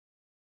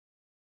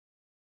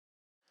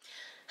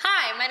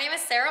Hi, my name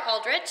is Sarah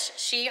Aldrich,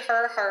 she,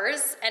 her,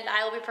 hers, and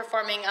I will be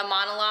performing a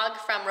monologue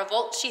from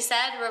Revolt She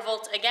Said,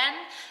 Revolt Again,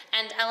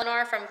 and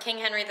Eleanor from King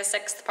Henry VI,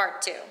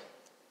 Part 2.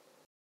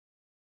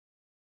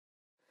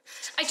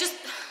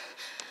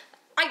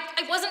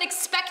 I wasn't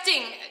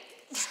expecting.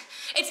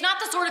 It's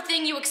not the sort of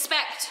thing you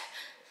expect,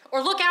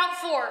 or look out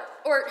for,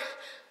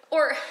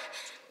 or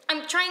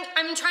I'm trying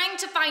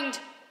to find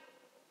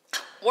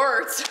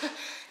words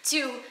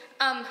to,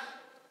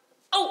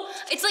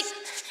 it's like,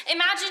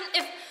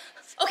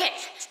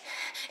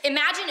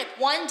 imagine if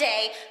one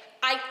day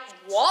I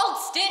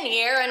waltzed in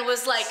here and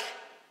was like,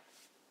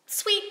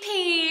 sweet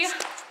pea,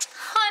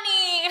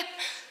 honey,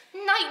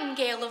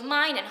 nightingale of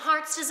mine and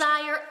heart's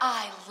desire,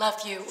 I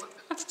love you.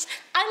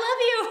 I love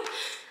you.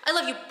 I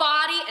love you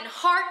body and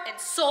heart and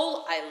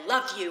soul, I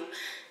love you.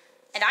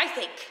 And I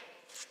think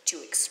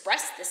to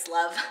express this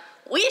love,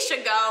 we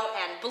should go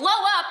and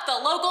blow up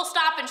the local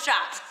Stop and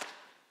Shop.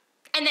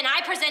 And then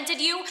I presented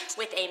you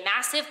with a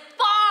massive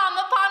bomb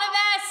upon a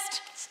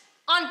vest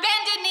on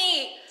bended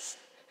knee.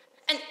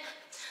 And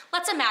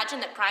let's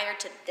imagine that prior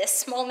to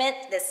this moment,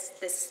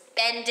 this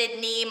bended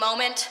knee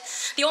moment,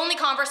 the only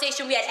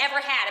conversation we had ever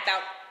had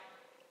about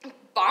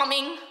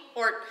bombing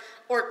or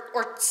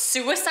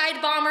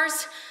suicide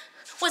bombers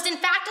was in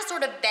fact a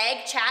sort of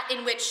vague chat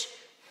in which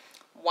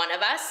one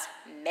of us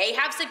may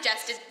have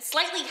suggested,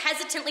 slightly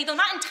hesitantly, though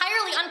not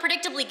entirely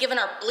unpredictably given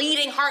our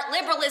bleeding heart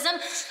liberalism,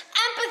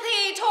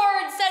 empathy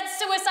towards said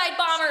suicide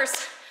bombers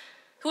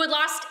who had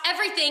lost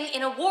everything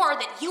in a war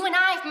that you and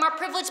I, from our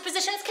privileged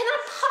positions,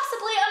 cannot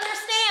possibly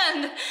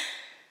understand.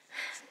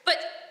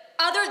 But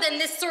other than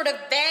this sort of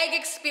vague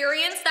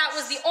experience, that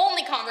was the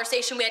only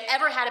conversation we had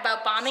ever had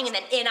about bombing, and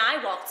then in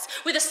I waltzed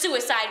with a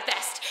suicide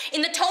vest,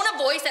 in the tone of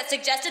voice that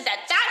suggested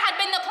that that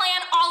had been the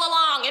plan all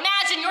along.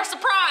 Imagine your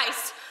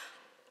surprise.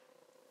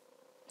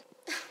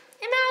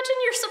 Imagine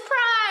your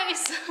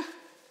surprise.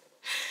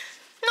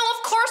 No,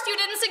 of course you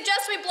didn't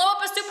suggest we blow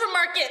up a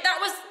supermarket. That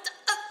was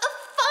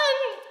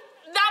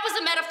that was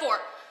a metaphor.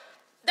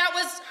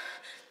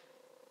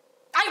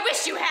 I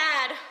wish you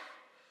had.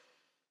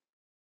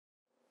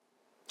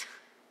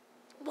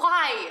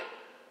 Why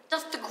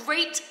doth the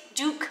great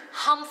Duke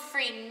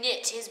Humphrey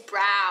knit his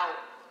brow,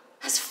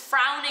 as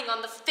frowning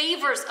on the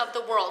favors of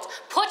the world?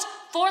 Put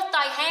forth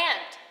thy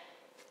hand,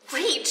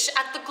 reach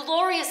at the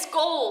glorious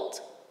gold.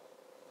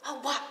 Oh,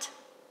 what?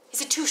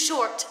 Is it too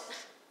short?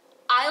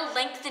 I'll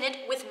lengthen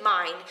it with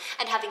mine,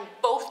 and having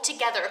both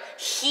together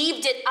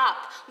heaved it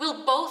up,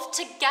 we'll both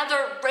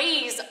together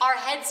raise our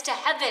heads to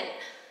heaven,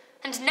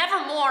 and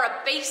nevermore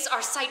abase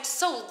our sight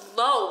so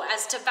low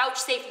as to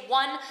vouchsafe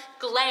one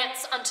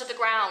glance unto the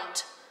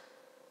ground.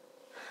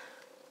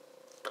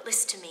 But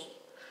list to me,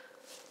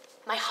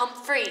 my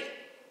Humphrey,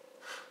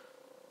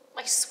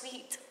 my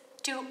sweet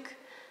Duke.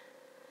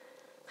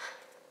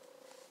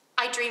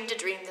 I dreamed a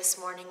dream this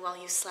morning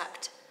while you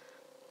slept,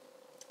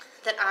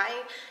 that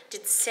I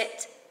did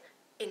sit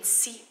in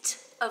seat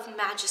of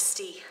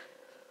majesty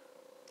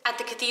at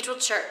the cathedral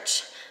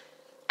church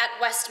at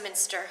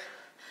Westminster,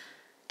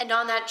 and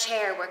on that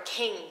chair where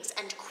kings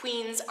and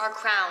queens are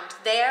crowned,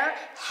 there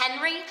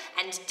Henry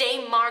and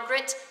Dame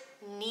Margaret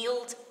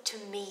kneeled to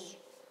me,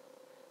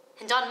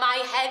 and on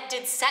my head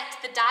did set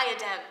the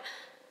diadem.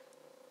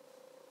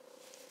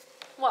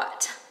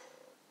 What?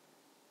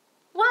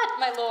 What,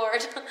 my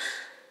lord?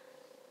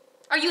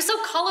 Are you so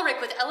choleric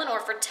with Eleanor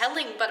for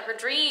telling but her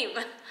dream?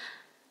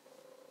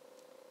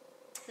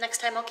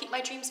 Next time I'll keep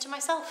my dreams to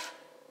myself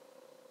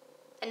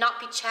and not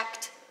be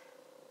checked